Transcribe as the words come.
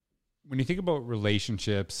when you think about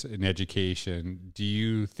relationships in education, do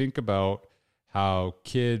you think about how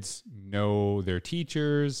kids know their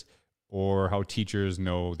teachers or how teachers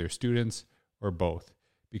know their students or both?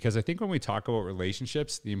 Because I think when we talk about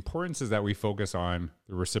relationships, the importance is that we focus on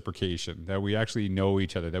the reciprocation, that we actually know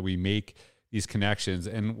each other, that we make these connections.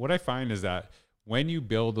 And what I find is that when you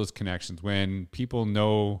build those connections, when people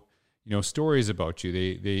know, stories about you,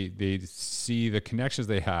 they see the connections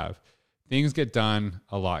they have, things get done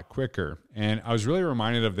a lot quicker. And I was really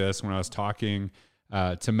reminded of this when I was talking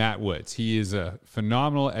to Matt Woods. He is a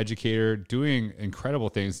phenomenal educator, doing incredible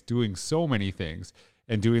things, doing so many things,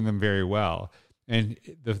 and doing them very well. And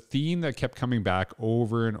the theme that kept coming back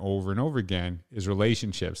over and over and over again is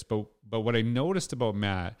relationships. But what I noticed about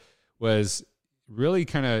Matt was really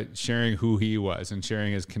kind of sharing who he was and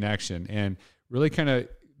sharing his connection and really kind of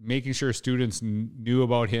making sure students knew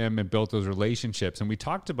about him and built those relationships. And we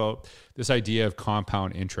talked about this idea of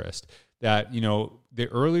compound interest, that, the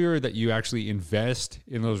earlier that you actually invest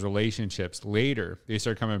in those relationships, later they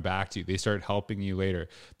start coming back to you. They start helping you later.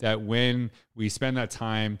 That when we spend that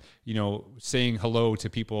time, saying hello to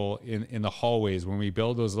people in the hallways, when we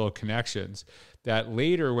build those little connections, that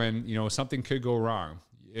later when, something could go wrong,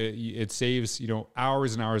 it saves,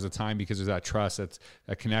 hours and hours of time because there's that trust, that's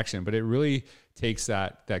that connection. But it really takes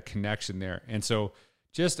that connection there. And so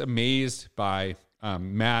just amazed by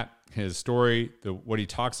Matt, his story, what he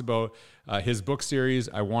talks about, his book series,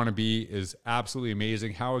 I Want to Be, is absolutely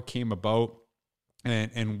amazing. How it came about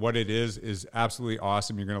and what it is absolutely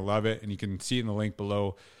awesome. You're going to love it, and you can see it in the link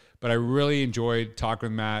below. But I really enjoyed talking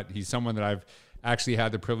with Matt. He's someone that I've actually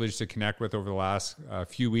had the privilege to connect with over the last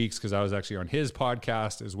few weeks because I was actually on his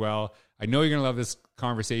podcast as well. I know you're going to love this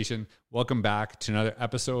conversation. Welcome back to another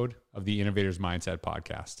episode of the Innovator's Mindset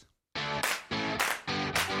Podcast.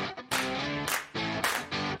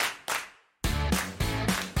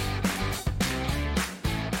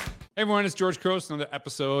 Hey everyone, it's George Croce, another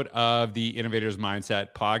episode of the Innovator's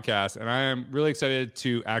Mindset Podcast. And I am really excited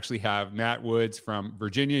to actually have Matt Woods from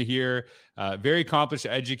Virginia here, very accomplished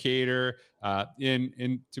educator.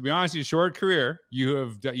 In to be honest, your short career,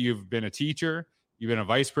 you've been a teacher, you've been a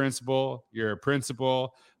vice principal, you're a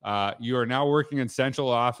principal, you are now working in central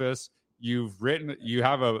office, you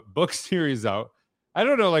have a book series out. I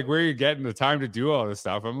don't know where you're getting the time to do all this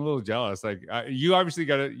stuff. I'm a little jealous. You obviously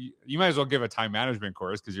you might as well give a time management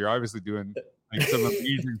course because you're obviously doing some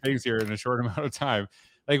amazing things here in a short amount of time.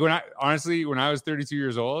 When I was 32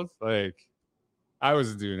 years old, I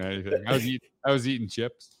wasn't doing anything. I was eating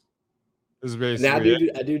chips. This is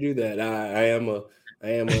basically I do that. I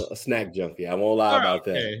am a snack junkie. I won't lie about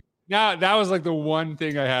that. Now that was the one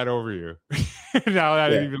thing I had over you. Now I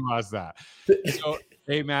didn't even lost that. So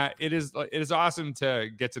hey Matt, it is awesome to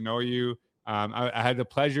get to know you. I had the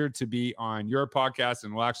pleasure to be on your podcast,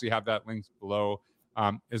 and we'll actually have that link below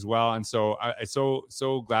as well. And so I'm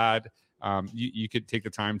so glad you could take the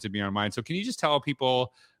time to be on mine. So can you just tell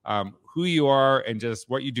people who you are and just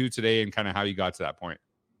what you do today and kind of how you got to that point?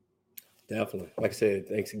 Definitely. Like I said,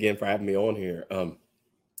 thanks again for having me on here. My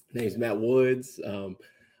name's Matt Woods. I'm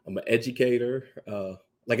an educator.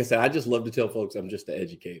 Like I said, I just love to tell folks I'm just an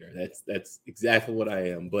educator. That's exactly what I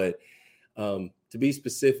am. But to be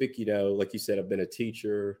specific, like you said, I've been a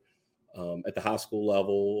teacher at the high school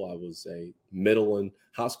level. I was a middle and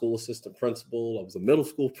high school assistant principal. I was a middle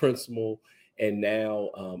school principal. And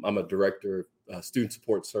now I'm a director of student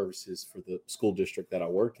support services for the school district that I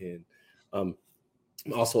work in. I'm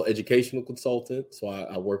also an educational consultant. So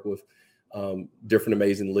I work with different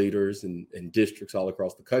amazing leaders and districts all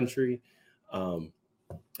across the country.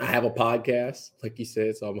 I have a podcast, like you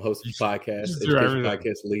said, so I'm a host of a podcast, education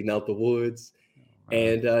podcast, Leading Out the Woods.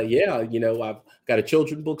 And I've got a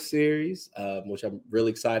children's book series, which I'm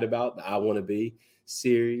really excited about, the I Want to Be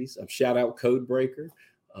series. Shout out Code Breaker.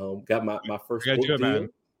 Got my first book deal. Man.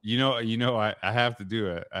 I have to do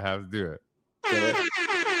it. There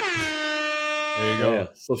you go. Yeah.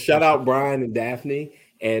 So shout out Brian and Daphne.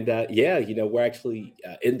 And we're actually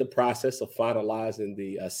in the process of finalizing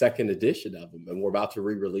the second edition of them, and we're about to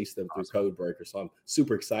re-release them through Codebreaker. So I'm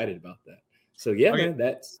super excited about that. So man,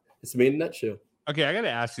 it's me in a nutshell. Okay, I got to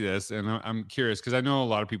ask you this, and I'm curious because I know a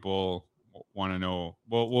lot of people want to know.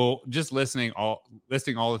 Well, just listing all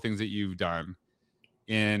the things that you've done,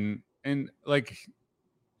 when I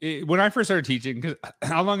first started teaching. Because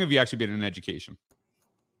how long have you actually been in education?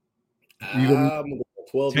 12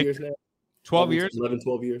 years now. 12 years? 11,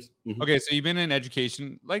 12 years. Mm-hmm. Okay, so you've been in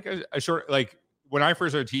education a short, when I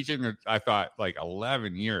first started teaching, I thought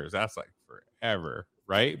 11 years. That's forever,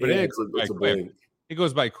 right? But it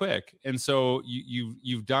goes by quick. And so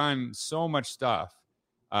you've done so much stuff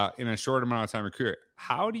in a short amount of time of career.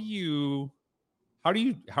 How do you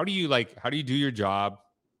do your job,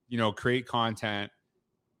 create content,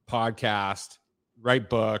 podcast, write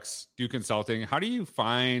books, do consulting? How do you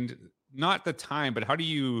find not the time, but how do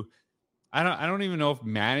you, I don't even know if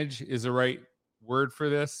manage is the right word for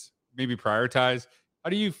this, maybe prioritize. How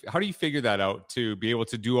do you figure that out to be able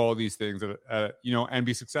to do all these things, and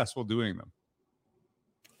be successful doing them?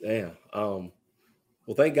 Yeah. Well,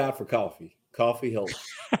 thank God for coffee. Coffee helps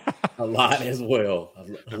a lot as well.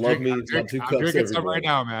 I love me about 2 cups I'm drinking every some right day.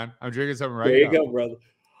 now, man. I'm drinking some right There you now. go, brother.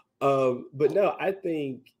 But no, I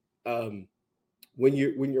think when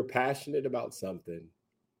you're passionate about something,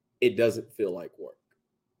 it doesn't feel like work.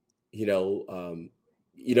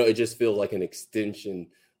 It just feels like an extension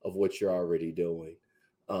of what you're already doing.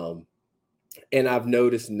 And I've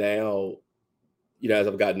noticed now, as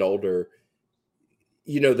I've gotten older,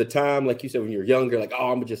 the time, like you said, when you're younger, like,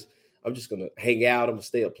 oh, I'm just gonna hang out, I'm gonna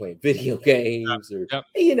stay up playing video games, or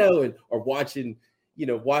or watching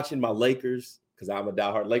my Lakers, because I'm a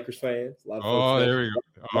diehard Lakers fan. A lot of folks know There we go.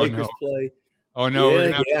 Oh Lakers no. play. Oh no,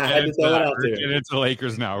 we're gonna have I had to throw it out there. We're getting into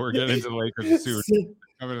Lakers now. We're getting into the Lakers soon.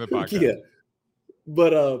 Coming to the podcast. Yeah.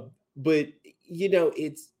 But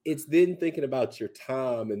it's then thinking about your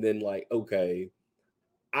time, and then like, okay,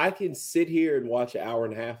 I can sit here and watch an hour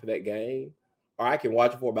and a half of that game, or I can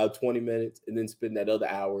watch it for about 20 minutes and then spend that other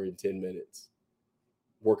hour and 10 minutes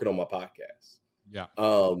working on my podcast. Yeah.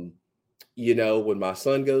 When my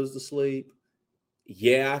son goes to sleep,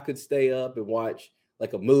 I could stay up and watch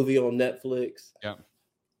like a movie on Netflix. Yeah.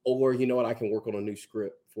 Or I can work on a new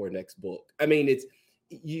script for a next book. I mean, it's,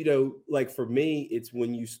 like for me, it's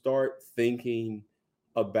when you start thinking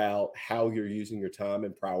about how you're using your time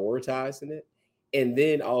and prioritizing it, and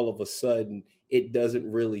then all of a sudden it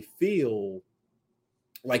doesn't really feel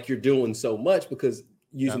like you're doing so much, because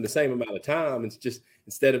using the same amount of time, it's just,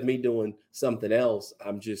 instead of me doing something else,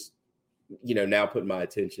 I'm just, now putting my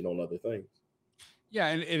attention on other things. Yeah.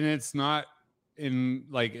 And it's not in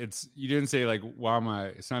like, you didn't say like, while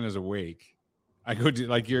my son is awake, I go to,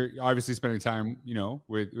 like, you're obviously spending time,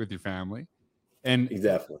 with your family. And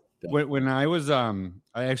exactly. When I was,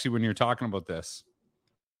 when you're talking about this,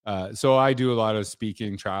 so I do a lot of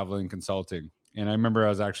speaking, traveling, consulting. And I remember I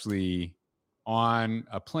was actually on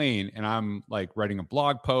a plane, and I'm like writing a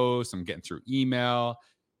blog post. I'm getting through email.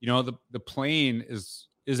 The plane is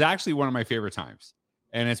actually one of my favorite times.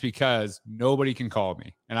 And it's because nobody can call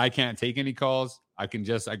me, and I can't take any calls. I can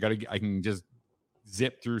just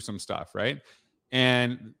zip through some stuff. Right.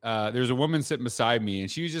 And there's a woman sitting beside me,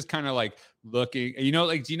 and she was just kind of like looking, do you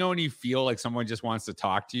know when you feel like someone just wants to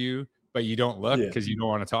talk to you, but you don't look because you don't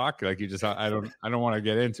want to talk? Like, you just, I don't want to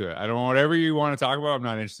get into it. I don't, whatever you want to talk about, I'm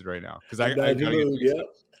not interested right now. Cause I gotta get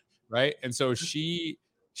right. And so she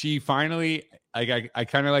finally, like, I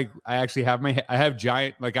kind of like, I actually have I have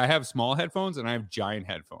giant, like, I have small headphones and I have giant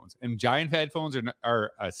headphones, and giant headphones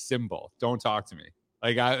are a symbol. Don't talk to me.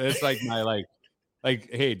 Like, it's like my, like,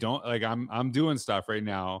 hey, don't, like, I'm doing stuff right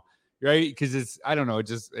now. Right. Because it's, I don't know, it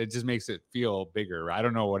just makes it feel bigger. I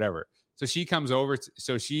don't know, whatever. So she comes over.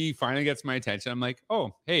 So she finally gets my attention. I'm like,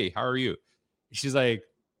 oh, hey, how are you? She's like,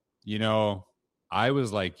 I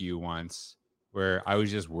was like you once, where I was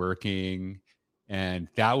just working, and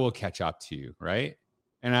that will catch up to you. Right.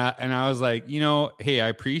 And I was like, hey, I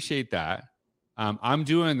appreciate that. I'm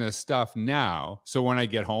doing this stuff now, so when I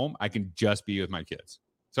get home, I can just be with my kids.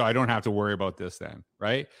 So I don't have to worry about this then.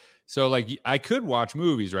 Right. So like, I could watch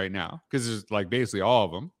movies right now, because there's like basically all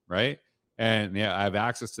of them. Right. And I have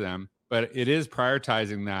access to them, but it is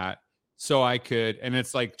prioritizing that so I could, and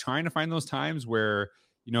it's like trying to find those times where,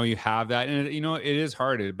 you have that, and it is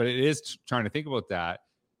hard, but it is trying to think about that.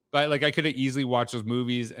 But like, I could have easily watched those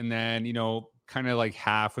movies and then, kind of like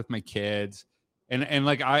half with my kids. And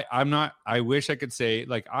like, I wish I could say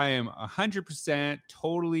like, I am 100%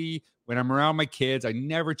 totally, when I'm around my kids, I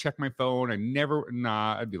never check my phone.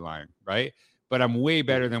 I'd be lying. Right. But I'm way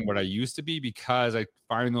better than what I used to be, because I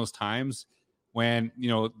find those times when,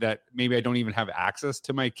 that maybe I don't even have access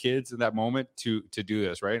to my kids in that moment to do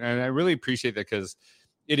this. Right. And I really appreciate that, because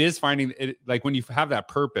it is finding it, like, when you have that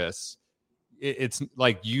purpose, it's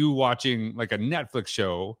like you watching like a Netflix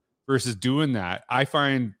show versus doing that. I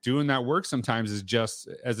find doing that work sometimes is just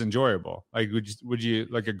as enjoyable. Like, would you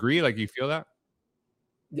like agree? Like, you feel that?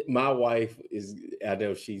 My wife is, I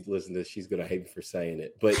know she's listening to this, she's going to hate me for saying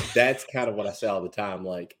it, but that's kind of what I say all the time.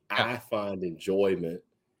 Like, I find enjoyment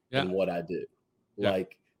in what I do.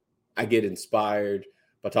 Like, I get inspired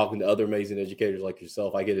by talking to other amazing educators like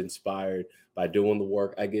yourself. I get inspired by doing the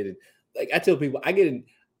work. I tell people,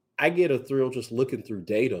 I get a thrill just looking through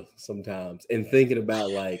data sometimes and thinking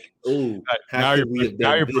about like, oh, how Now could we have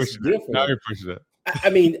now done you're this pushing it. Now different? you're pushing it.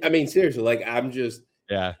 I mean, seriously, like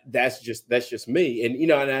Yeah. that's just me. And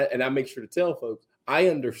and I make sure to tell folks, I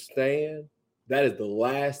understand that is the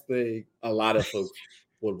last thing a lot of folks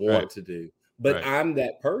would Right. want to do. But Right. I'm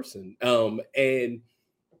that person. And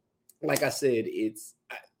like I said,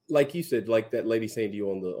 like you said, like that lady saying to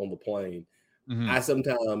you on the plane. Mm-hmm. I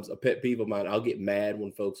sometimes, a pet peeve of mine, I'll get mad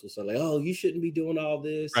when folks will say like, "Oh, you shouldn't be doing all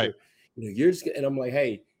this," Right. or you're just. And I'm like,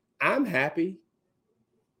 "Hey, I'm happy.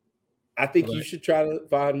 I think you Right. should try to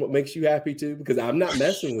find what makes you happy too, because I'm not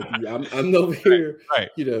messing with you. I'm over here,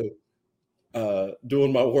 Right.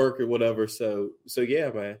 doing my work or whatever." So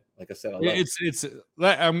yeah, man. Like I said, I love It's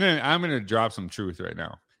I'm gonna drop some truth right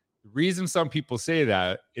now. The reason some people say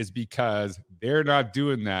that is because they're not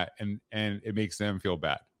doing that, and it makes them feel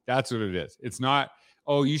bad. That's what it is. It's not,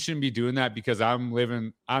 oh, you shouldn't be doing that because I'm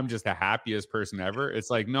just the happiest person ever. It's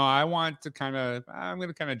like, no, I'm gonna kind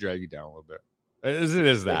of drag you down a little bit. It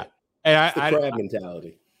is Yeah. that. And It's the crab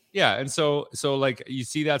mentality. yeah, and so like you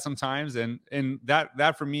see that sometimes, and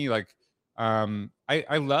that for me, like,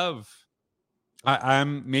 I love.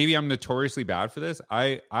 I'm notoriously bad for this.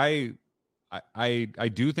 I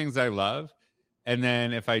do things I love, and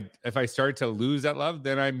then if I start to lose that love,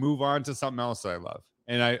 then I move on to something else that I love,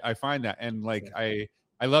 and I find that, and like I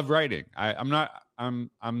love writing. I'm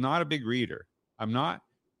not a big reader. I'm not,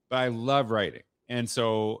 but I love writing, and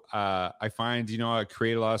so I find I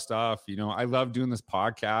create a lot of stuff. I love doing this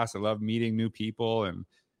podcast. I love meeting new people, and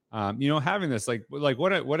having this like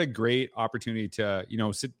what a great opportunity to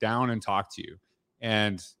sit down and talk to you.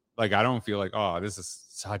 And like, I don't feel like, oh, this is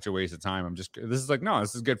such a waste of time. This is like, no,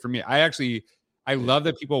 this is good for me. I love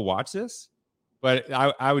that people watch this, but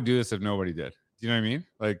I would do this if nobody did. Do you know what I mean?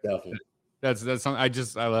 Like, Definitely. that's something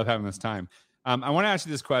I love having this time. I want to ask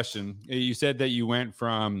you this question. You said that you went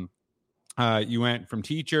from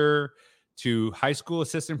teacher to high school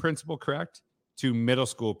assistant principal, correct? To middle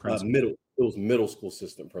school principal. It was middle school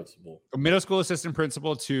assistant principal. Middle school assistant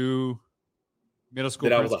principal to middle school.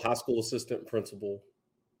 Then I was a high school assistant principal.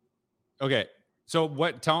 Okay. So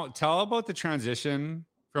tell about the transition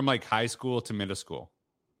from like high school to middle school.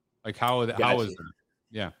 Like how was that?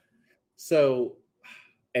 Yeah. So,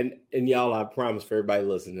 and y'all, I promise for everybody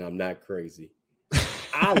listening, I'm not crazy.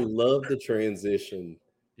 I love the transition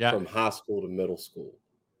from high school to middle school.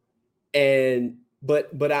 And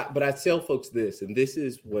but I tell folks this, and this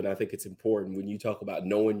is what I think it's important when you talk about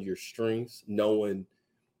knowing your strengths, knowing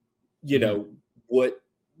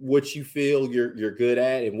what you feel you're good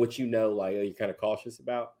at, and what like you're kind of cautious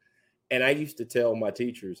about. And I used to tell my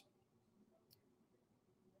teachers,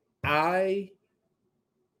 I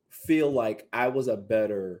feel like I was a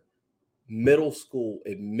better middle school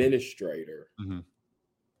administrator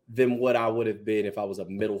than what I would have been if I was a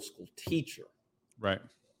middle school teacher. Right.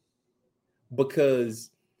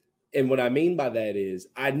 Because, and what I mean by that is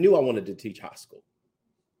I knew I wanted to teach high school.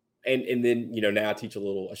 And then, now I teach a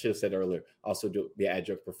little, I should have said earlier, also do the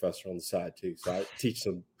adjunct professor on the side too. So I teach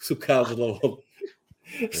some college a little.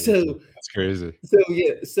 So that's crazy. So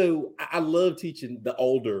yeah, so I love teaching the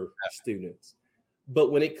older students.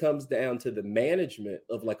 But when it comes down to the management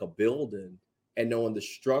of like a building and knowing the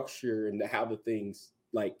structure and how the things,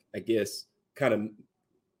 like, I guess, kind of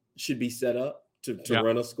should be set up to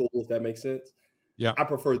run a school, if that makes sense. Yeah. I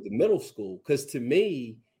preferred the middle school because to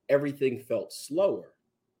me, everything felt slower.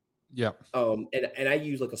 Yeah. And I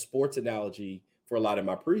use like a sports analogy for a lot of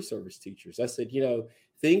my pre-service teachers. I said,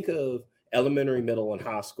 think of elementary, middle, and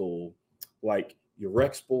high school, like your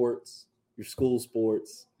rec sports, your school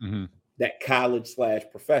sports, that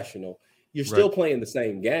college/professional. You're still playing the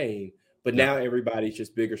same game, but now everybody's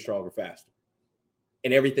just bigger, stronger, faster.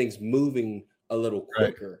 And everything's moving a little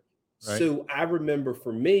quicker. Right. So I remember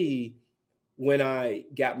for me, when I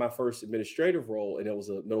got my first administrative role and it was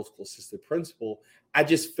a middle school assistant principal, I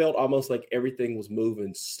just felt almost like everything was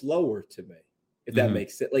moving slower to me, if that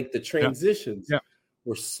makes sense. Like the transitions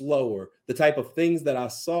were slower. The type of things that I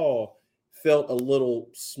saw felt a little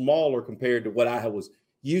smaller compared to what I was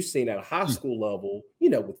used to at a high school level,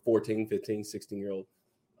 with 14, 15,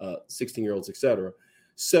 16-year-olds, et cetera.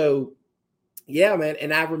 So yeah, man.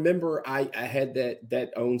 And I remember I had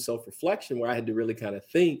that own self-reflection where I had to really kind of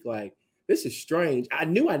think like, this is strange. I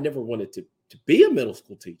knew I never wanted to be a middle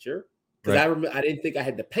school teacher because I didn't think I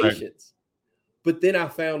had the patience. But then I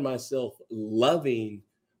found myself loving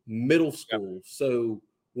middle school. Yep. So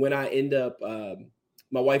when I end up,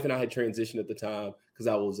 my wife and I had transitioned at the time because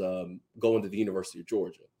I was going to the University of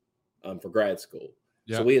Georgia for grad school.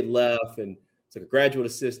 Yep. So we had left, and it's like a graduate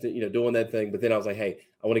assistant, doing that thing. But then I was like, hey,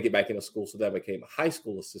 I want to get back into school. So that I became a high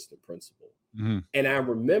school assistant principal. Mm-hmm. And I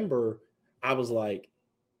remember I was like,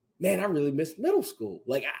 man, I really miss middle school.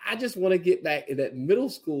 Like, I just want to get back in that middle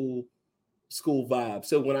school vibe.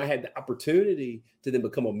 So when I had the opportunity to then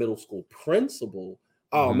become a middle school principal,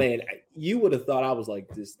 oh man, you would have thought I was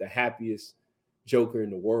like just the happiest joker in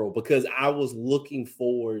the world, because I was looking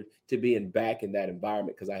forward to being back in that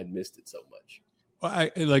environment because I had missed it so much. Well,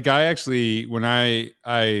 I actually, when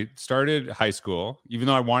I started high school, even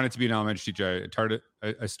though I wanted to be an elementary teacher,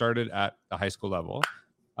 I started at the high school level.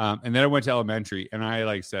 And then I went to elementary, and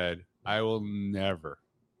I said, I will never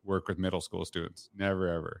work with middle school students. Never,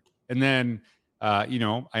 ever. And then, I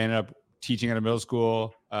ended up teaching at a middle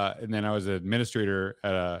school. And then I was an administrator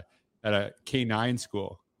at a K-9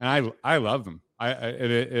 school, and I love them.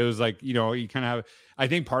 It was like, you kind of have, I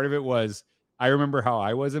think part of it was, I remember how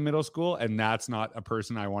I was in middle school, and that's not a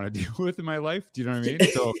person I want to deal with in my life. Do you know what I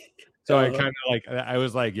mean? So I kind of I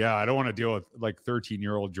was like, yeah, I don't want to deal with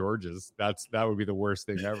 13-year-old Georges. That would be the worst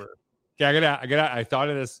thing ever. Okay, I thought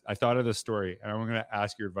of this story, and I'm gonna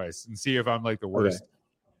ask your advice and see if I'm like the worst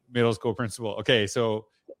middle school principal. Okay, so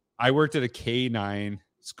I worked at a K-9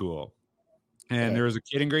 school, and there was a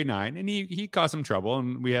kid in grade 9, and he caused some trouble,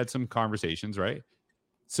 and we had some conversations, right?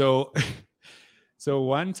 So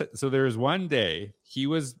so there was one day he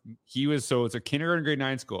was so it's a kindergarten grade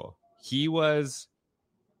 9 school. He was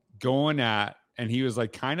going at, and he was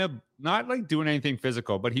like kind of not like doing anything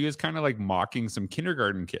physical, but he was kind of like mocking some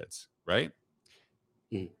kindergarten kids, right?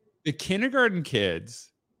 The kindergarten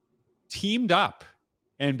kids teamed up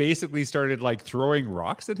and basically started like throwing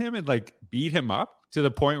rocks at him and like beat him up to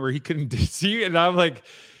the point where he couldn't see. And I'm like,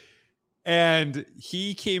 and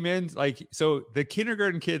he came in so the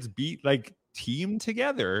kindergarten kids teamed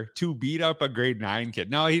together to beat up a grade 9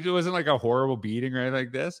 kid. Now, he wasn't like a horrible beating or anything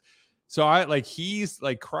like this. So he's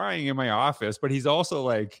like crying in my office, but he's also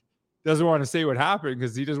like, doesn't want to say what happened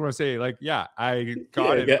because he doesn't want to say I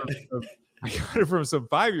got it from some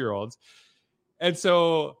 5-year-olds. And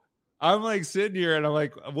so I'm like sitting here and I'm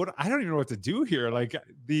like, what? I don't even know what to do here. Like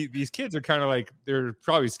these kids are kind of like, they're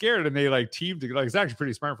probably scared, and they like teamed together. It's actually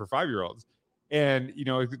pretty smart for 5-year-olds. And,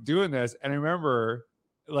 doing this. And I remember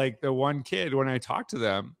the one kid, when I talked to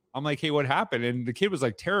them, I'm like, hey, what happened? And the kid was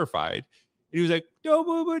like terrified. And he was like, I'm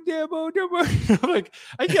like,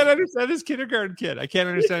 I can't understand this kindergarten kid. I can't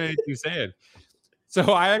understand anything he's saying. So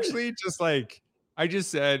I actually I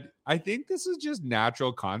just said, I think this is just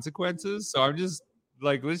natural consequences. So I'm just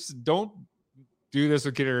like, let's don't do this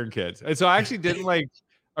with kindergarten kids. And so I actually didn't I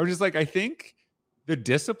was just like, I think the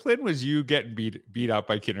discipline was you getting beat up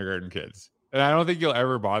by kindergarten kids. And I don't think you'll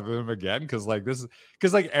ever bother them again. Cause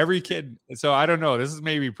every kid. So I don't know. This is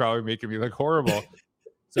maybe probably making me look horrible.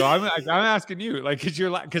 So I'm asking you,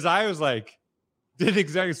 cause I was like,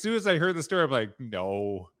 as soon as I heard the story, I'm like,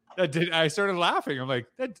 no, I started laughing. I'm like,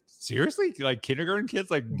 that seriously, kindergarten kids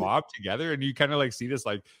mob together, and you kind of see this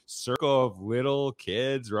circle of little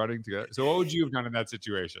kids running together. So what would you have done in that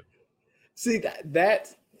situation? See,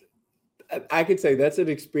 that I could say that's an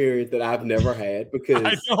experience that I've never had, because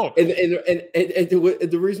I know. And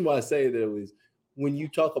the reason why I say that was, when you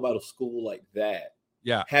talk about a school like that,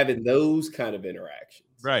 having those kind of interactions,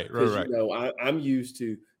 right. I'm used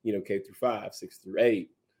to K through 5, 6 through 8,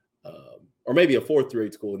 or maybe a 4 through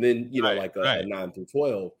 8 school, and then a 9 through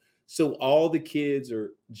 12. So all the kids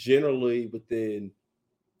are generally within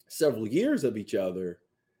several years of each other.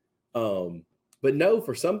 But no,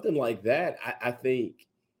 for something like that, I think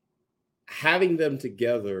having them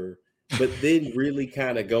together, but then really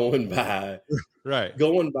kind of going by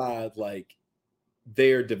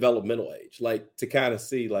their developmental age, to kind of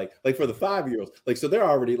see for the 5-year-olds, so they're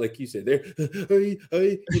already, like you said, they're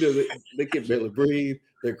they can barely breathe,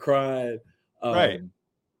 they're crying, right.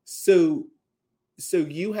 So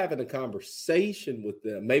you having a conversation with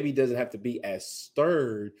them maybe doesn't have to be as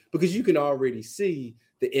stern, because you can already see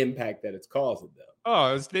the impact that it's causing them.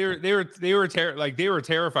 Oh, they were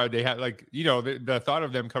terrified. They had the thought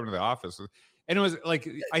of them coming to the office, and it was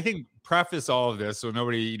I think preface all of this so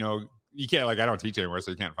nobody, you can't I don't teach anymore,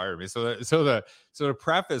 so you can't fire me. So to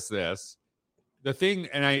preface this, the thing,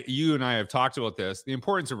 and you and I have talked about this, the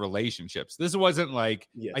importance of relationships. This wasn't I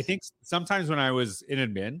think sometimes when I was in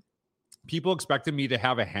admin, people expected me to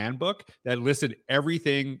have a handbook that listed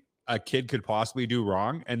everything a kid could possibly do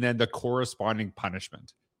wrong, and then the corresponding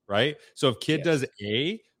punishment. Right. So if kid does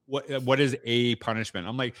A, what is A punishment?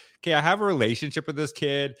 I'm like, okay, I have a relationship with this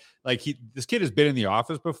kid. This kid has been in the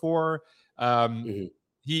office before.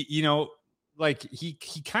 He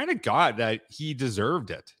kind of got that he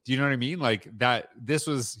deserved it. Do you know what I mean?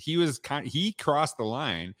 He crossed the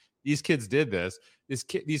line. these kids did this. These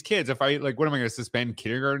kids, if I like, what am I going to suspend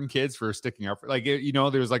kindergarten kids for sticking up for? Like,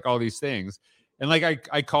 there's like all these things. And like,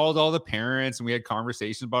 I called all the parents and we had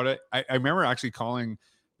conversations about it. I remember actually calling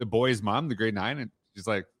the boy's mom, the grade 9, and she's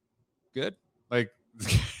like, good. Like,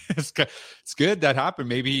 it's good that happened.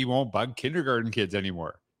 Maybe he won't bug kindergarten kids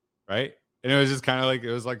anymore. Right. And it was just kind of like,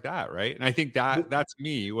 it was like that. Right. And I think that to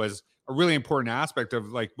me was a really important aspect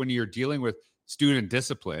of like when you're dealing with student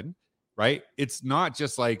discipline, right? It's not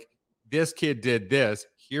just like this kid did this,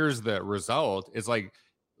 here's the result. It's like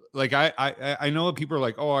I know people are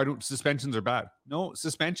like, oh, suspensions are bad. No,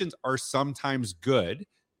 suspensions are sometimes good.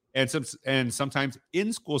 And sometimes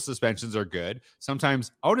in school suspensions are good.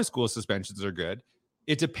 Sometimes out of school suspensions are good.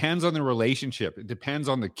 It depends on the relationship. It depends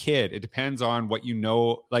on the kid. It depends on what you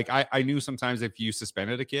know. Like I knew sometimes if you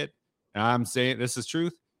suspended a kid, and I'm saying this is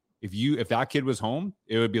truth, if that kid was home,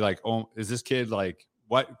 it would be like, oh, is this kid like,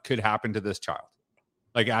 what could happen to this child?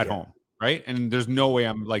 Like at home, right? And there's no way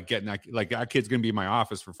I'm like getting that kid's gonna be in my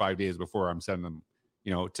office for 5 days before I'm sending them,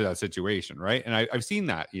 to that situation, right? And I've seen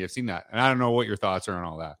that. You've seen that. And I don't know what your thoughts are on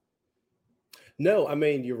all that. No, I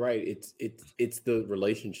mean, you're right. It's the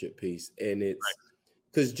relationship piece. And it's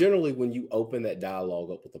because generally when you open that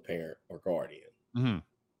dialogue up with a parent or guardian, mm-hmm.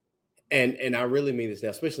 and I really mean this now,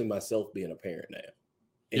 especially myself being a parent now.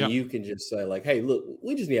 And you can just say like, hey, look,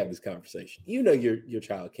 we just need to have this conversation. Your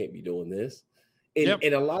child can't be doing this. And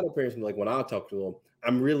a lot of parents, like when I talk to them,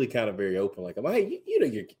 I'm really kind of very open. Like, hey,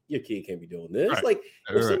 your kid can't be doing this. Right. Like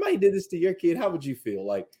if somebody did this to your kid, how would you feel?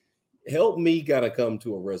 Like, help me kind of come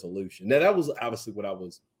to a resolution. Now that was obviously what I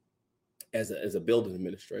was as a building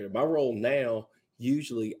administrator. My role now,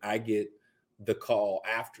 usually I get the call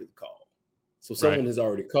after the call. So someone has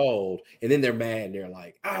already called and then they're mad and they're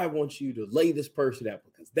like, I want you to lay this person out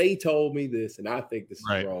because they told me this and I think this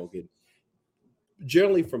is wrong. And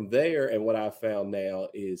generally from there, and what I found now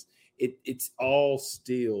is it's all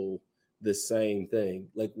still the same thing.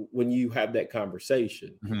 Like when you have that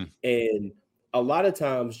conversation and a lot of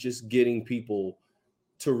times just getting people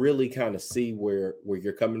to really kind of see where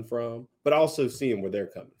you're coming from, but also seeing where they're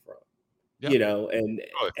coming from,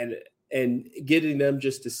 and getting them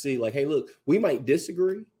just to see like, hey, look, we might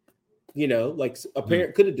disagree, like a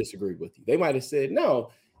parent could have disagreed with you. They might have said, no,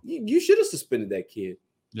 you should have suspended that kid.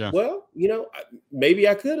 Yeah. Well, maybe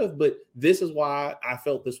I could have, but this is why I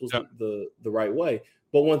felt this was the right way.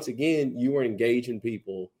 But once again, you were engaging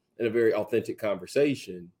people in a very authentic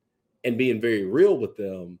conversation and being very real with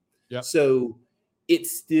them. Yep. So it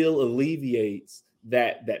still alleviates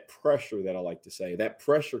that pressure that I like to say. That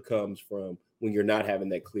pressure comes from when you're not having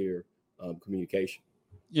that clear communication.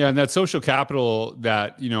 Yeah. And that social capital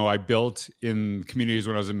that, I built in communities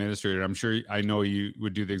when I was administrator, I'm sure I know you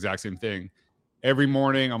would do the exact same thing. Every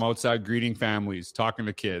morning I'm outside greeting families, talking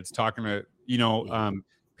to kids, talking to,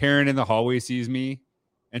 parent in the hallway sees me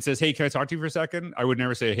and says, hey, can I talk to you for a second? I would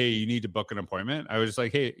never say, hey, you need to book an appointment. I was just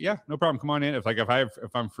like, hey, yeah, no problem. Come on in. If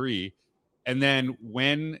I'm free. And then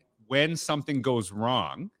when something goes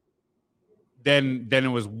wrong, then it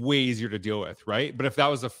was way easier to deal with. Right. But if that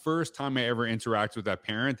was the first time I ever interact with that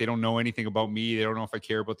parent, they don't know anything about me. They don't know if I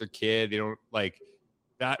care about their kid. They don't like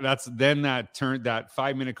that. That's then that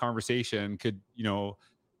 5-minute conversation could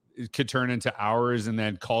turn into hours and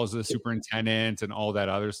then calls to the superintendent and all that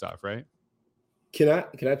other stuff. Right. Can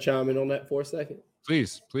I chime in on that for a second?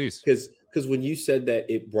 Please. Because when you said that,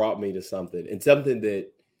 it brought me to something that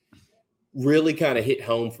really kind of hit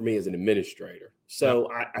home for me as an administrator.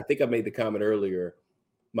 So I think I made the comment earlier.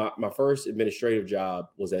 My first administrative job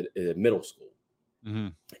was at a middle school,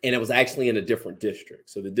 and it was actually in a different district.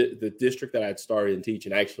 So the district that I had started in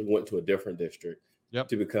teaching actually went to a different district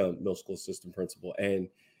to become middle school assistant principal. And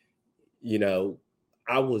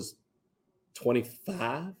I was 25.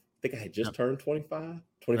 I think I had just turned 25,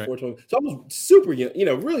 24, 20. So I was super young,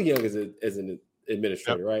 really young as an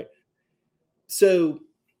administrator, right? So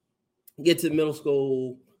get to middle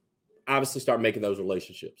school, obviously start making those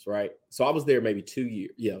relationships, right? So I was there maybe 2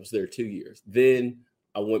 years. Yeah, I was there 2 years. Then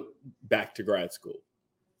I went back to grad school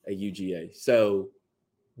at UGA. So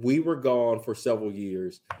we were gone for several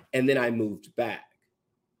years, and then I moved back.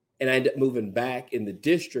 And I ended up moving back in the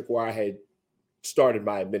district where I had started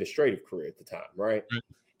my administrative career at the time, right?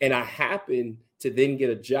 And I happened to then get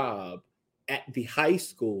a job at the high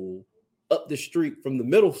school up the street from the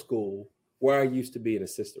middle school where I used to be an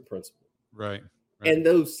assistant principal. Right. And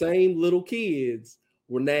those same little kids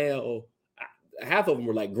were now, half of them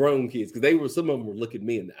were like grown kids because some of them were looking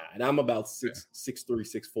me in the eye. And I'm about 6'3",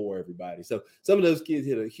 6'4", everybody. So some of those kids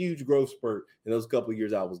hit a huge growth spurt in those couple of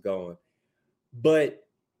years I was gone. But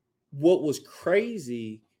what was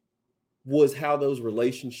crazy was how those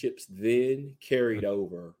relationships then carried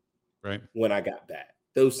over Right. when I got back.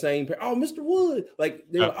 Those same, oh, Mr. Wood, like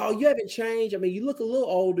they were, oh, you haven't changed. I mean, you look a little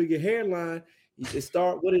older. Your hairline, it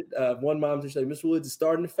start. What did one mom just say? Mr. Woods is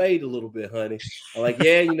starting to fade a little bit, honey. I'm like,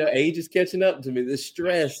 yeah, age is catching up to me. The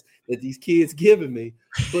stress that these kids giving me,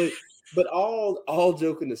 but all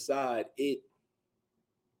joking aside,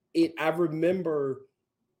 I remember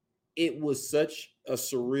it was such a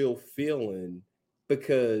surreal feeling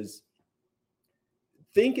because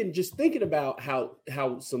thinking about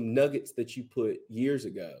how some nuggets that you put years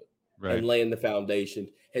ago and laying the foundation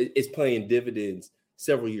is playing dividends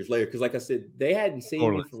several years later. Because like I said, they hadn't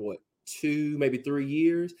seen me for what, 2, maybe 3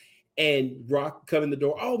 years, and Rock come in the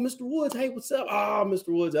door. Oh, Mr. Woods, hey, what's up? Oh, Mr.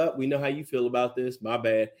 Woods, up. We know how you feel about this. My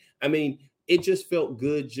bad. I mean, it just felt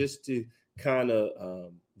good just to kind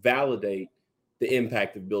of validate the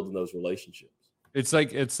impact of building those relationships. It's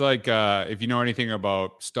like if you know anything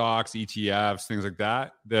about stocks, ETFs, things like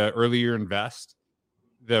that, the earlier you invest,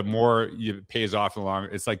 the more it pays off the longer.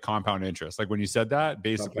 It's like compound interest. Like when you said that,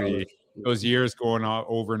 basically those years going on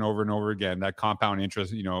over and over and over again, that compound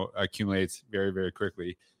interest, accumulates very, very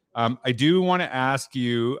quickly. I do want to ask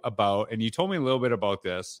you about, and you told me a little bit about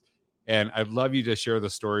this, and I'd love you to share the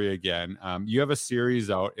story again. You have a series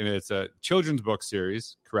out, and it's a children's book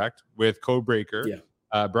series, correct? With Codebreaker.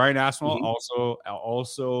 Yeah. Brian Aspinall,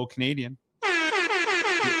 also Canadian, right?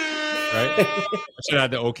 I should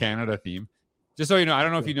have the O Canada theme. Just so you know, I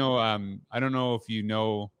don't know if you know. I don't know if you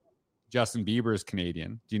know Justin Bieber is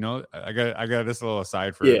Canadian. Do you know? I got this little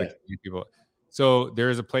aside for the people. So there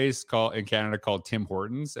is a place in Canada called Tim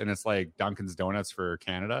Hortons, and it's like Dunkin's Donuts for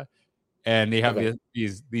Canada, and they have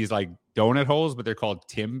these like donut holes, but they're called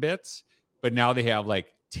Timbits. But now they have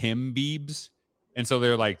like Tim Biebs, and so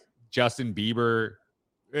they're like Justin Bieber.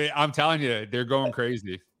 I'm telling you, they're going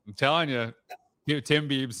crazy. I'm telling you, Tim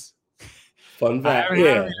Biebs. Fun fact.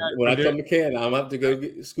 Yeah. When I come to Canada, I'm gonna have to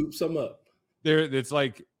go scoop some up. It's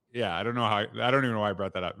like, yeah, I don't even know why I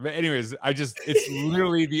brought that up. But anyways, it's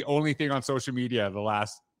literally the only thing on social media the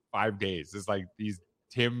last 5 days. It's like these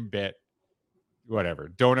Timbit,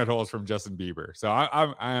 whatever, donut holes from Justin Bieber. So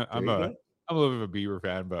I'm a little bit of a Bieber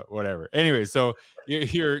fan, but whatever. Anyway, so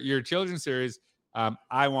your children's series,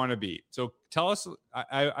 I Want to Be. So tell us.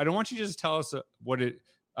 I don't want you to just tell us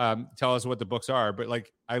tell us what the books are, but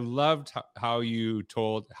like I loved how you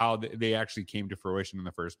told how they actually came to fruition in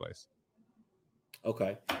the first place.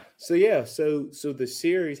 Okay, so yeah, so the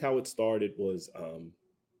series, how it started was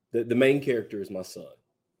the main character is my son,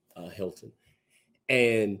 Hilton,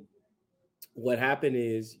 and what happened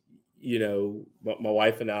is, my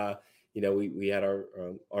wife and I, we had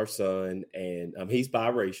our son, and he's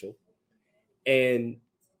biracial. And,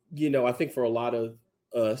 I think for a lot of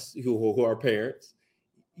us who are parents,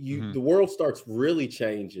 the world starts really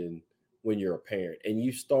changing when you're a parent, and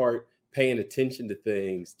you start paying attention to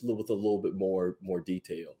things with a little bit more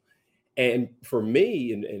detail. And for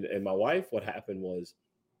me and my wife, what happened was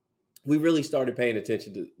we really started paying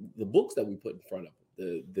attention to the books that we put in front of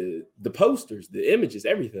them, the posters, the images,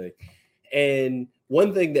 everything. And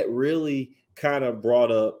one thing that really kind of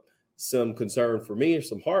brought up some concern for me or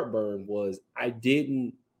some heartburn was I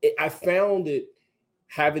found it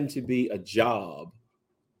having to be a job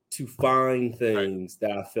to find things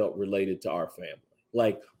that I felt related to our family.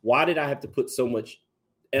 Like, why did I have to put so much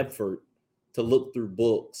effort to look through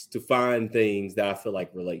books to find things that I feel like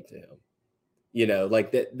relate to him?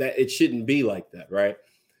 Like that it shouldn't be like that, right?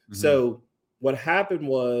 Mm-hmm. So what happened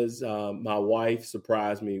was my wife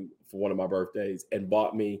surprised me for one of my birthdays and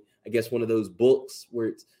bought me, I guess, one of those books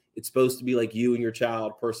where it's supposed to be like you and your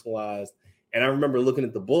child personalized. And I remember looking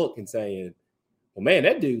at the book and saying, well, man,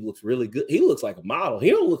 that dude looks really good. He looks like a model. He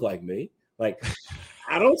don't look like me. Like,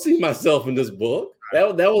 I don't see myself in this book.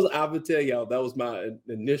 That was, I would tell y'all, that was my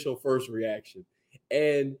initial first reaction.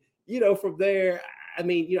 And, from there, I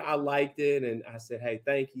mean, I liked it. And I said, hey,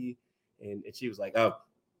 thank you. And she was like, oh,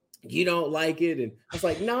 you don't like it? And I was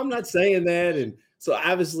like, no, I'm not saying that. And so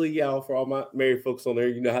obviously, y'all, for all my married folks on there,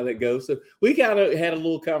 you know how that goes. So we kind of had a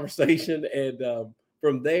little conversation. And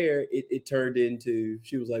from there, it turned into,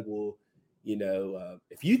 she was like, well,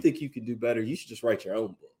 if you think you can do better, you should just write your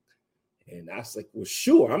own book. And I was like, well,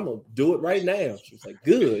 sure, I'm going to do it right now. She was like,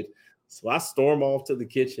 good. So I storm off to the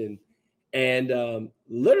kitchen. And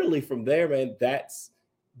literally from there, man, that's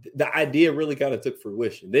the idea really kind of took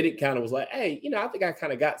fruition. Then it kind of was like, hey, I think I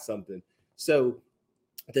kind of got something. So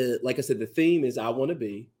like I said, the theme is I Want to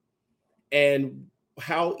Be. And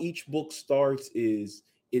how each book starts is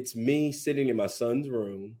it's me sitting in my son's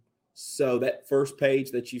room. So that first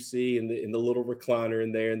page that you see in the little recliner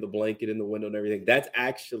in there and the blanket in the window and everything, that's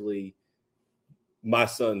actually my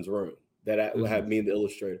son's room that I have me and the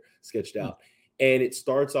illustrator sketched out. And it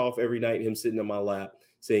starts off every night, him sitting on my lap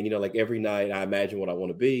saying, you know, like every night I imagine what I want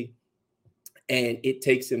to be. And it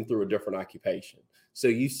takes him through a different occupation. So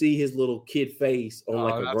you see his little kid face on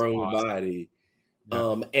like a that's grown awesome. body.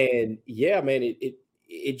 Yeah. And yeah, man,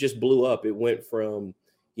 it just blew up. It went from,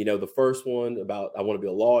 you know, the first one about I want to be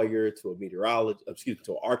a lawyer to a meteorologist,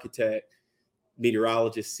 to an architect,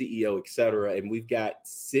 meteorologist, CEO, etc. And we've got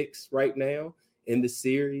 6 right now in the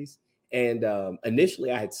series. And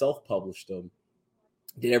initially I had self-published them,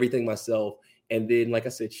 did everything myself. And then, like I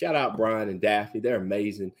said, shout out Brian and Daphne. They're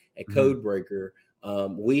amazing at Codebreaker.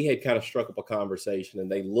 We had kind of struck up a conversation and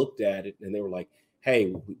they looked at it and they were like,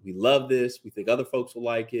 hey, we love this. We think other folks will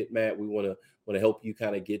like it, Matt. We want to help you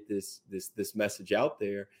kind of get this message out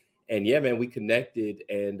there. And yeah, man, we connected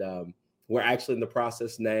and we're actually in the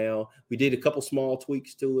process now. We did a couple small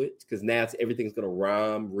tweaks to it because now everything's going to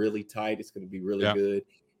rhyme really tight. It's going to be really good.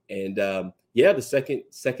 And yeah, the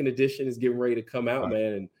second edition is getting ready to come out,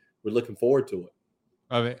 man. And we're looking forward to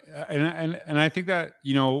it. And I think that,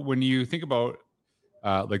 you know, when you think about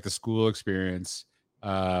like the school experience,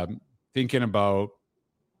 thinking about,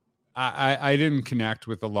 I didn't connect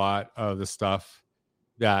with a lot of the stuff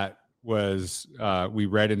that was we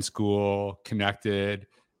read in school, connected.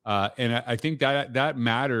 And I think that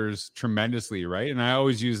matters tremendously, right? And I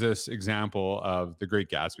always use this example of The Great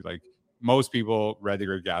Gatsby. Like most people read The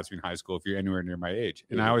Great Gatsby in high school if you're anywhere near my age.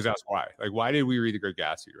 And I always ask why. Like, why did we read The Great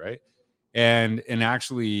Gatsby, right? And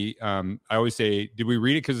actually, I always say, did we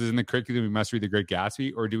read it because it's in the curriculum? We must read The Great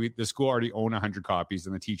Gatsby, or the school already own 100 copies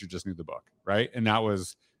and the teacher just knew the book, right? And that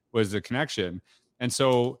was the connection. And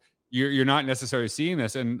so you're not necessarily seeing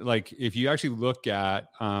this. And like if you actually look at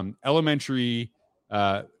elementary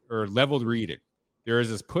or leveled reading, there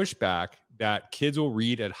is this pushback that kids will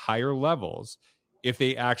read at higher levels if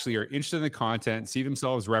they actually are interested in the content, see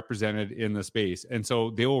themselves represented in the space. And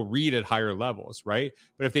so they will read at higher levels, right?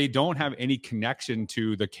 But if they don't have any connection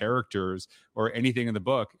to the characters or anything in the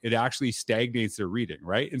book, it actually stagnates their reading,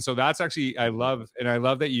 right? And so that's actually, I love that I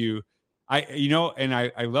love that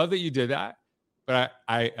you did that, but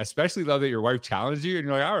I especially love that your wife challenged you and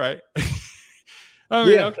you're like, all right. I'll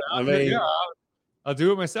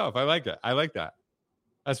do it myself. I like that.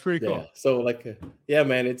 That's pretty cool. Yeah. So like, yeah,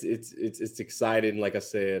 man, it's exciting. Like I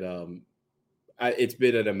said, it's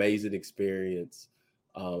been an amazing experience.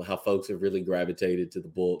 How folks have really gravitated to the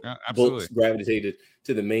book, books gravitated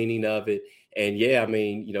to the meaning of it. And yeah, I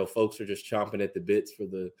mean, you know, folks are just chomping at the bits for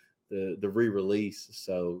the re-release.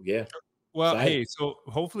 So yeah. Well, hey, so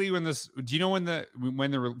hopefully do you know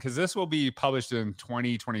because this will be published in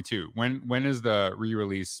 2022. When is the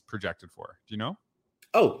re-release projected for? Do you know?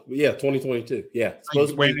 Oh, yeah, 2022. Yeah.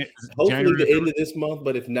 Supposed to be hopefully the end of this month,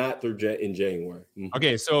 but if not, they're in January. Mm-hmm.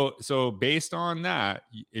 Okay, so based on that,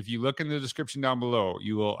 if you look in the description down below,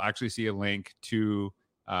 you will actually see a link to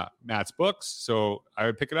Matt's books. So I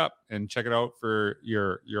would pick it up and check it out for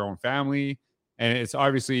your own family. And it's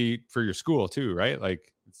obviously for your school too, right?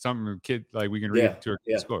 Like some kid, like we can read it to our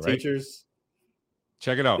school, right? Teachers.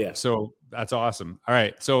 Check it out. Yeah. So that's awesome. All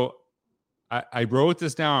right. So I wrote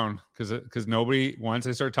this down because nobody, once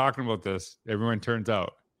I start talking about this, everyone turns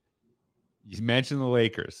out. You mentioned the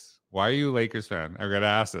Lakers. Why are you a Lakers fan? I got to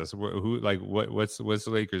ask this. What's the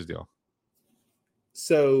Lakers deal?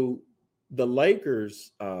 So the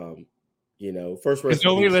Lakers, you know, first because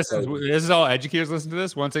nobody listens. This is all educators listen to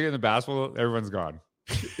this. Once I get in the basketball, everyone's gone.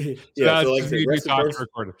 Yeah. So like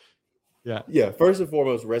first and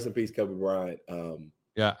foremost, rest in peace, Kobe Bryant.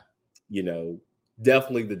 You know,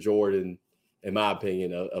 definitely the Jordan, in my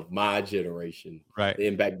opinion, of my generation, right? The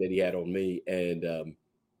impact that he had on me. And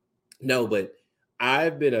no, but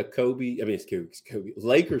I've been a Kobe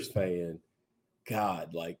Lakers fan,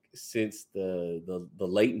 God, like since the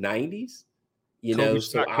late 90s, you know,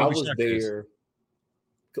 so I was there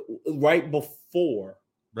right before.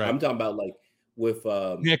 Right. I'm talking about like with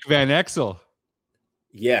Nick Van Exel.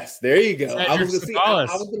 Yes, there you go. I was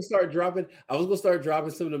gonna start dropping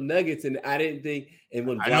some of them nuggets, and I didn't think. And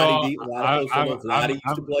when Vladdy used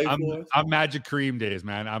to play for us, I'm Magic Cream days,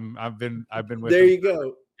 man. I've been with. There you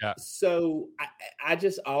go. Yeah. So I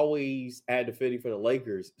just always had affinity for the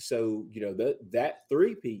Lakers. So you know that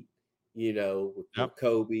three-peat, you know, with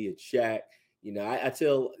Kobe and Shaq. You know, I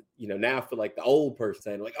tell now I feel like the old person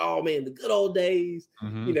saying like, oh man, the good old days.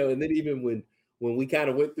 Mm-hmm. You know, and then even when we kind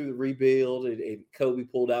of went through the rebuild and Kobe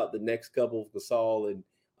pulled out the next couple of Gasol and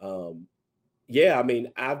I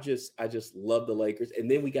mean, I just love the Lakers. And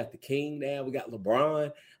then we got the King now. We got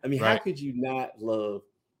LeBron. I mean, how could you not love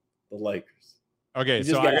the Lakers? Okay, you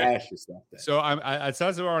just got to ask yourself that. So that's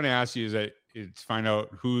what I want to ask you is to find out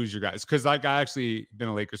who's your guys. Because like I actually been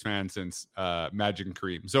a Lakers fan since Magic and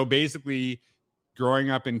Kareem. So basically, growing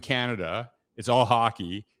up in Canada, it's all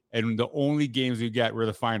hockey. And the only games we get were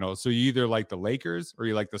the finals. So you either like the Lakers or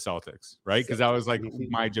you like the Celtics, right? Because that was like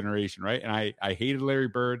my generation, right? And I hated Larry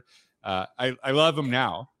Bird. I love him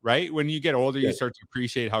now, right? When you get older, you start to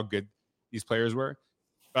appreciate how good these players were.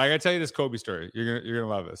 But I got to tell you this Kobe story. You're gonna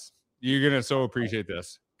love this. You're gonna so appreciate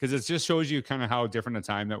this because it just shows you kind of how different a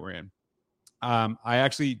time that we're in. I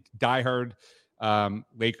actually diehard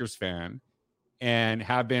Lakers fan and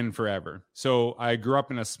have been forever. So I grew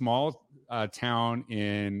up in a small town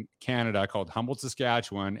in Canada called Humboldt,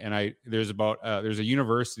 Saskatchewan, and there's a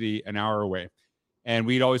university an hour away, and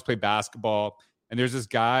we'd always play basketball. And there's this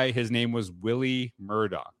guy, his name was Willie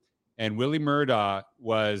Murdaugh, and Willie Murdaugh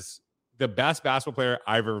was the best basketball player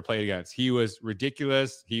I've ever played against. He was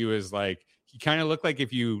ridiculous. He was like, he kind of looked like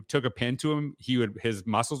if you took a pin to him, his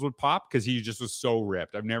muscles would pop because he just was so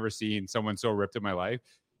ripped. I've never seen someone so ripped in my life.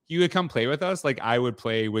 He would come play with us like I would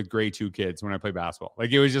play with grade 2 kids when I play basketball.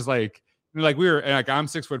 Like it was just like we were like, I'm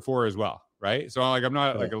 6'4" as well, right? So I'm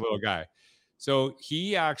not like a little guy. So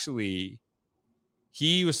he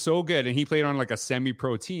was so good, and he played on like a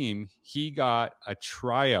semi-pro team. He got a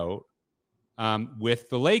tryout with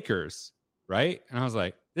the Lakers, right? And I was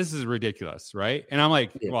like, this is ridiculous, right? And I'm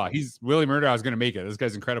like, wow, he's Willie Murdaugh. I was going to make it. This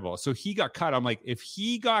guy's incredible. So he got cut. I'm like, if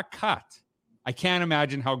he got cut, I can't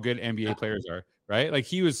imagine how good NBA players are, right? Like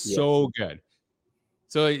he was so good.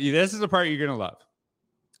 So this is the part you're going to love.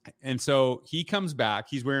 And so he comes back.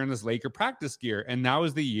 He's wearing this Laker practice gear. And that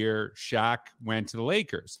was the year Shaq went to the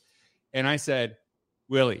Lakers. And I said,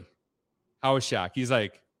 Willie, how is Shaq? He's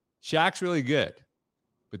like, Shaq's really good.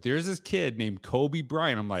 But there's this kid named Kobe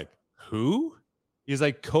Bryant. I'm like, who? He's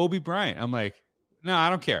like, Kobe Bryant. I'm like, no, I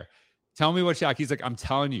don't care. Tell me what Shaq. He's like, I'm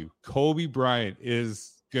telling you, Kobe Bryant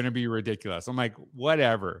is going to be ridiculous. I'm like,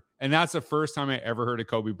 whatever. And that's the first time I ever heard of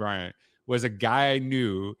Kobe Bryant. Was a guy I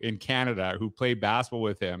knew in Canada who played basketball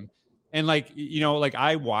with him. And like,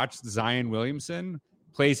 I watched Zion Williamson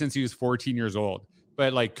play since he was 14 years old.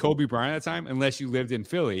 But like Kobe Bryant at the time, unless you lived in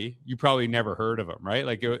Philly, you probably never heard of him, right?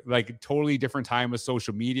 Like a totally different time with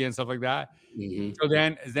social media and stuff like that. Mm-hmm. So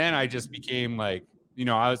then I just became like,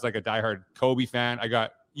 I was like a diehard Kobe fan.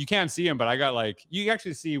 You can't see him, but I got like, you can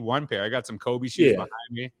actually see one pair. I got some Kobe shoes behind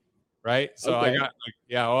me, right? So I got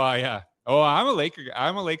like, Oh, I'm a Laker.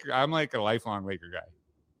 I'm like a lifelong Laker guy.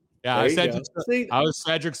 Yeah, I was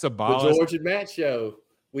Cedric Sabalas. The George and Matt show.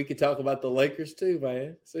 We could talk about the Lakers too,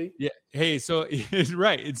 man. See? Yeah. Hey, so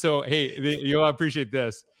right. And so, hey, you'll appreciate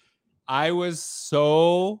this. I was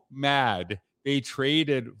so mad they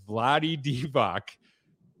traded Vlade Divac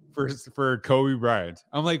for Kobe Bryant.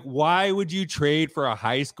 I'm like, why would you trade for a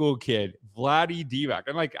high school kid, Vlade Divac?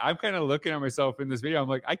 I'm kind of looking at myself in this video. I'm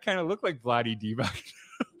like, I kind of look like Vlade Divac.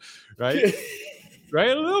 Right? Right?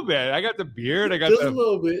 A little bit. I got the beard. Just a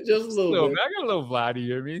little bit. I got a little Vladdy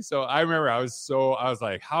in me. So I remember I was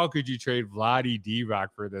like, how could you trade Vlade Divac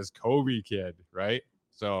for this Kobe kid? Right?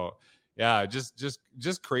 So yeah,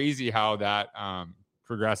 just crazy how that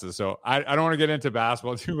progresses. So I don't want to get into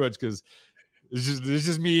basketball too much because it's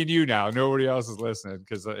just me and you now. Nobody else is listening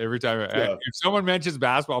because every time if someone mentions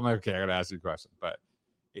basketball, I'm like, okay, I gotta ask you a question. But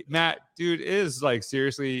Matt, dude, is like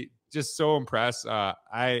seriously just so impressed.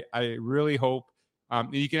 I really hope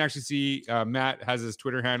you can actually see Matt has his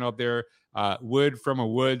Twitter handle up there, Wood from a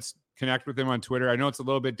Woods. Connect with him on Twitter. I know it's a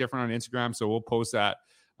little bit different on Instagram, so we'll post that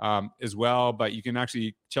as well. But you can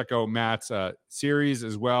actually check out Matt's series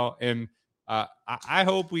as well. And I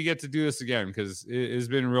hope we get to do this again because it's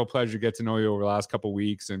been a real pleasure to get to know you over the last couple of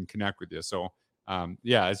weeks and connect with you. So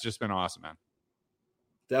it's just been awesome, man.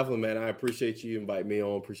 Definitely, man. I appreciate you inviting me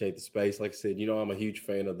on. Appreciate the space. Like I said, I'm a huge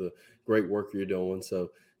fan of the great work you're doing.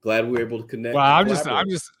 So glad we were able to connect. Well, I'm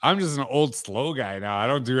just an old slow guy now. I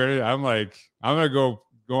don't do anything. I'm like, I'm gonna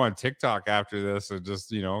go on TikTok after this and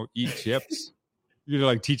just eat chips. You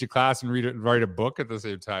like teach a class and write a book at the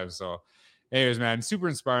same time. So, anyways, man, super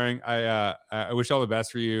inspiring. I wish all the best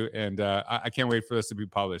for you, and I can't wait for this to be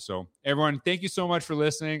published. So, everyone, thank you so much for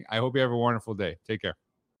listening. I hope you have a wonderful day. Take care.